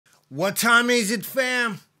What time is it,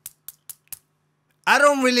 fam? I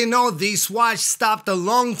don't really know. This watch stopped a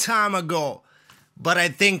long time ago, but I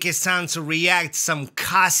think it's time to react to some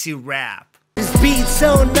Khasi rap. This beat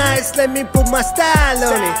so nice, let me put my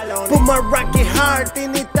style on it. Put my rocket heart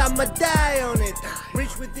in it, I'ma die on it.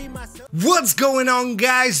 Reach within myself. What's going on,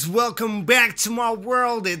 guys? Welcome back to my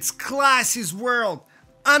world. It's Khasi's world.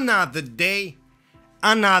 Another day,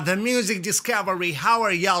 another music discovery. How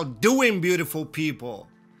are y'all doing, beautiful people?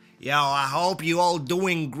 Yo, I hope you all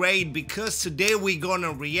doing great, because today we're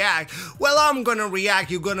gonna react. Well, I'm gonna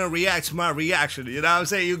react, you're gonna react to my reaction. You know what I'm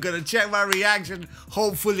saying? You're gonna check my reaction.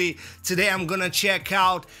 Hopefully, today I'm gonna check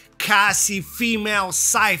out Khasi Female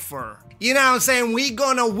Cypher. You know what I'm saying? We're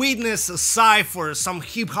gonna witness a cypher, some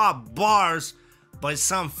hip-hop bars by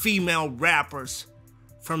some female rappers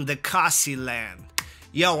from the Khasi land.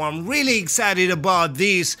 Yo, I'm really excited about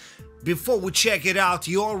this. Before we check it out,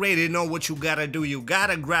 you already know what you gotta do. You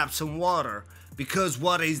gotta grab some water, because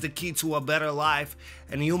water is the key to a better life,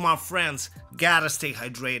 and you, my friends, gotta stay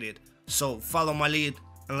hydrated. So follow my lead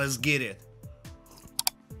and let's get it.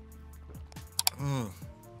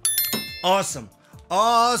 Awesome.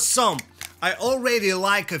 I already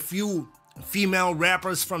like a few female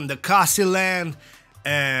rappers from the Khasi land,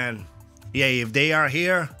 and yeah, if they are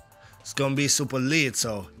here, it's gonna be super lit.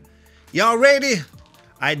 So y'all ready?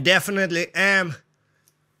 I definitely am.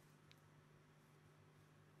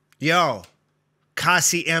 Yo,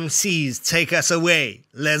 Khasi MCs, take us away.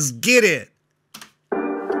 Let's get it.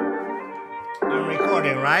 I'm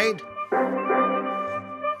recording, right?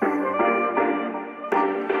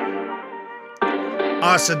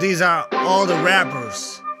 Oh, so these are all the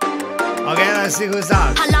rappers. Okay, let's see who's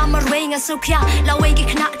that.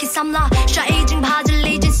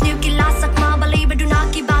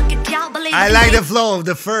 I like the flow of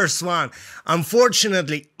the first one.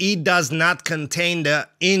 Unfortunately, it does not contain the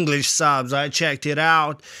English subs. I checked it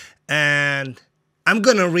out, and I'm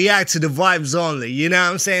gonna react to the vibes only. You know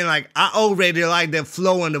what I'm saying? Like, I already like the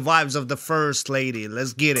flow and the vibes of the first lady.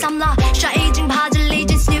 Let's get it.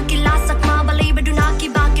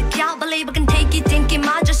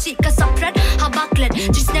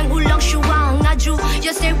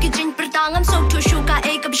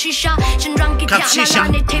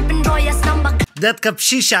 That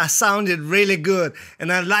kapshisha sounded really good,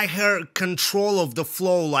 and I like her control of the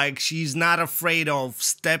flow. Like, she's not afraid of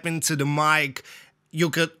stepping to the mic. You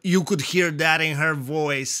could hear that in her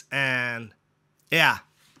voice, and yeah,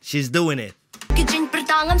 she's doing it.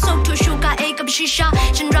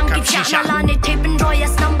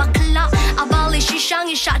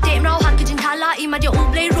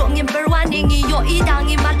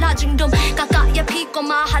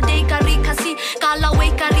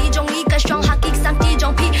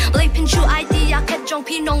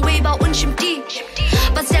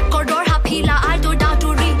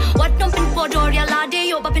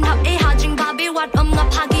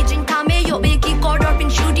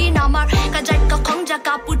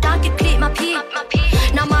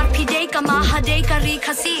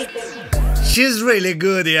 She's really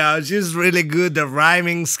good, yeah. She's really good. The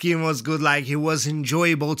rhyming scheme was good. Like, it was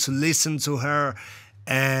enjoyable to listen to her.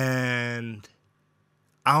 And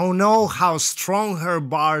I don't know how strong her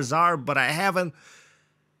bars are, but I have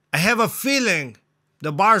a feeling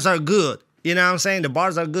the bars are good. You know what I'm saying? The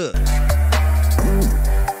bars are good.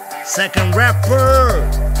 Second rapper.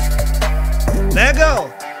 Let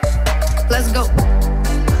go. Let's go.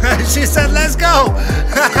 She said, let's go.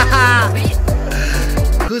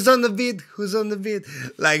 Who's on the beat? Who's on the beat?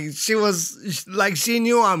 Like, she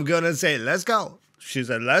knew I'm gonna say, let's go. She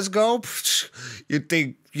said, let's go. You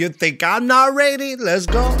think I'm not ready? Let's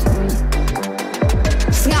go.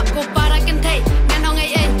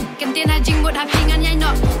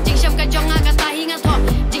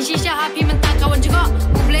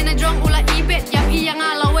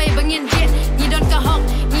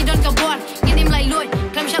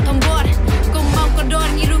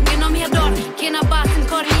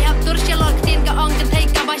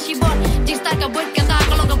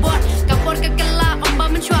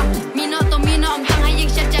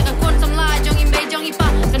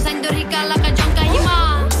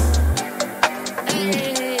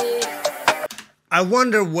 I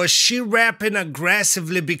wonder, was she rapping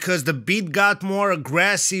aggressively because the beat got more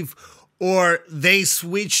aggressive, or they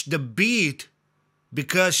switched the beat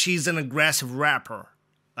because she's an aggressive rapper?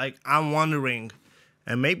 Like, I'm wondering.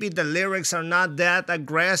 And maybe the lyrics are not that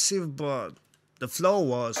aggressive, but the flow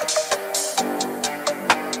was.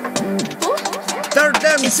 Third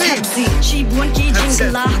MC. She won't get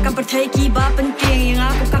jingle la ka per take ki ba pen king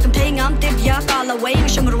nga ko ka kan thai ngam tip ya ka la wei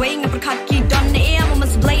sham ro wei nga per khat ki don ne am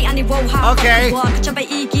mas Okay.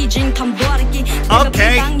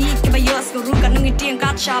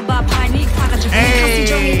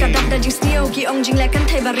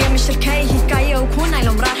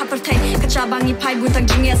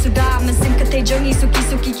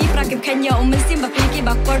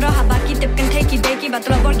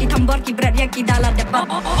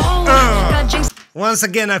 Once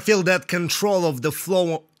again, I feel that control of the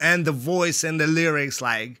flow and the voice and the lyrics,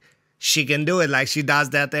 like she can do it, like she does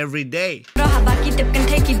that every day.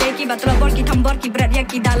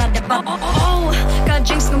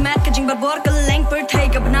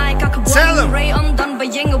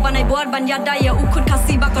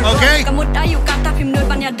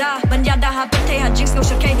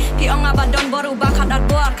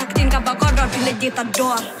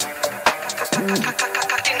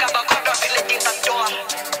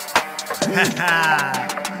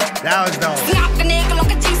 That was dope.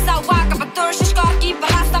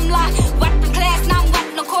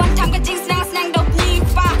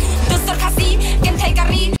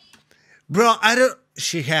 Bro,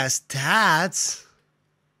 she has tats.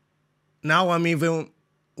 Now I'm even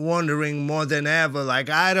wondering more than ever. Like,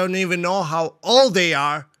 I don't even know how old they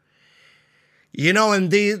are. You know, in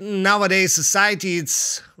the nowadays society,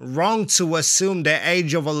 it's wrong to assume the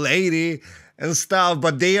age of a lady and stuff,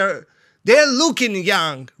 but they're looking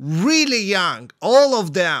young, really young, all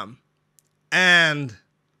of them. And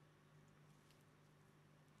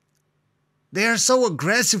they are so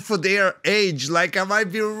aggressive for their age. Like, I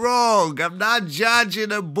might be wrong. I'm not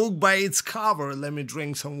judging a book by its cover. Let me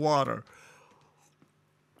drink some water.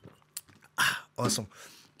 Awesome.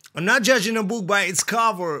 I'm not judging a book by its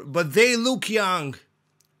cover, but they look young.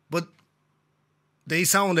 But they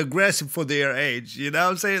sound aggressive for their age. You know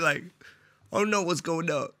what I'm saying? Like, I don't know what's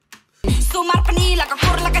going on.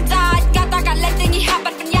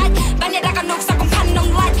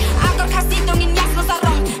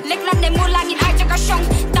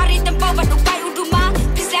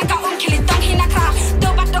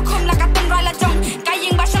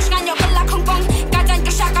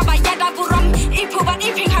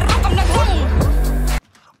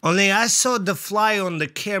 Only I saw the fly on the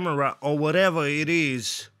camera or whatever it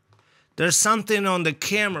is. There's something on the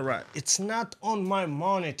camera. It's not on my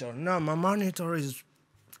monitor. No, my monitor is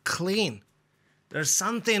clean. There's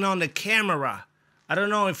something on the camera. I don't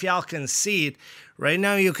know if y'all can see it. Right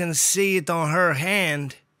now you can see it on her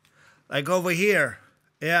hand. Like over here.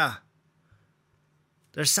 Yeah.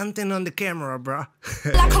 There's something on the camera, bro.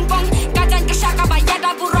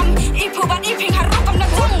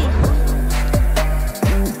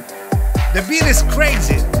 The beat is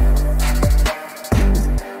crazy.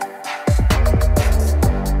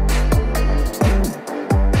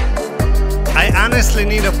 I honestly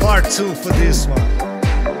need a part 2 for this one.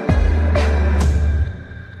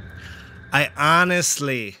 I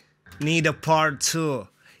honestly need a part 2.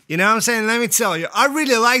 You know what I'm saying? Let me tell you, I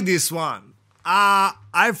really like this one. I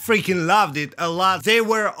freaking loved it a lot. They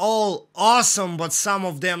were all awesome, but some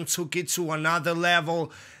of them took it to another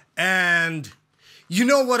level. And you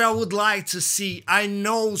know what I would like to see? I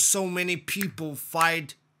know so many people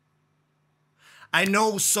fight. I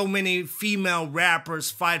know so many female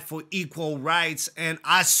rappers fight for equal rights, and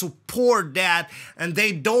I support that. And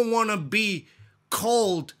they don't want to be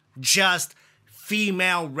called just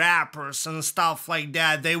female rappers and stuff like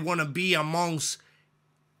that. They want to be amongst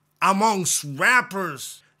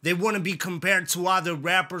rappers. They want to be compared to other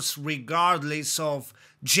rappers regardless of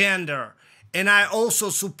gender. And I also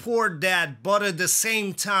support that, but at the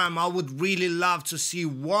same time, I would really love to see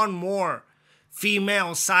one more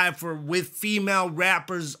female cypher with female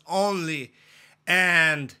rappers only.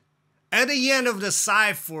 And at the end of the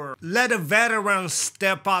cypher, let a veteran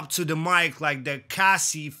step up to the mic, like the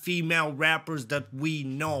Khasi female rappers that we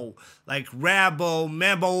know, like Rabo,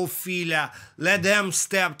 Mebo, Fila. Let them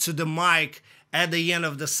step to the mic at the end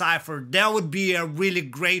of the cypher. That would be a really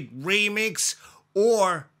great remix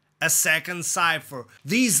or a second cypher.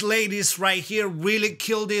 These ladies right here really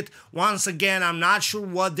killed it. Once again, I'm not sure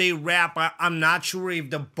what they rap. I'm not sure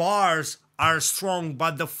if the bars are strong,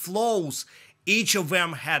 but the flows, each of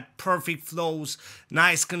them had perfect flows,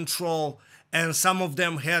 nice control, and some of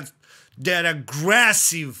them had that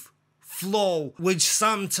aggressive flow, which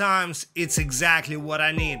sometimes it's exactly what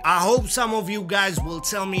I need. I hope some of you guys will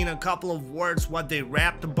tell me in a couple of words what they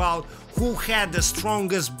rapped about, who had the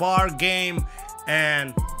strongest bar game,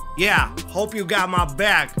 and yeah, hope you got my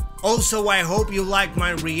back. Also, I hope you liked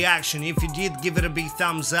my reaction. If you did, give it a big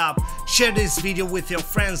thumbs up. Share this video with your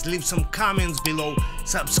friends. Leave some comments below.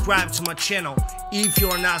 Subscribe to my channel. If you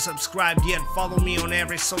are not subscribed yet, follow me on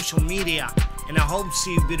every social media. And I hope to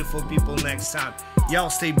see you beautiful people next time. Y'all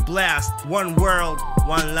stay blessed. One world,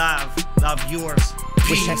 one love. Love yours.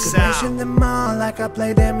 Wish I Peace could out. mention them all like I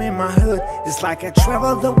play them in my hood. It's like I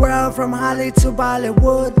traveled the world from Holly to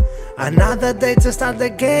Bollywood. Another day to start the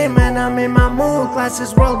game and I'm in my mood.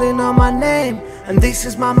 Glasses rolling on my name and this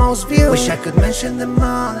is my most viewed. Wish I could mention them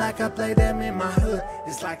all like I play them in my hood.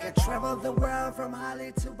 It's like I traveled the world from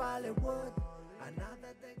Holly to Bollywood.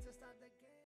 Another day to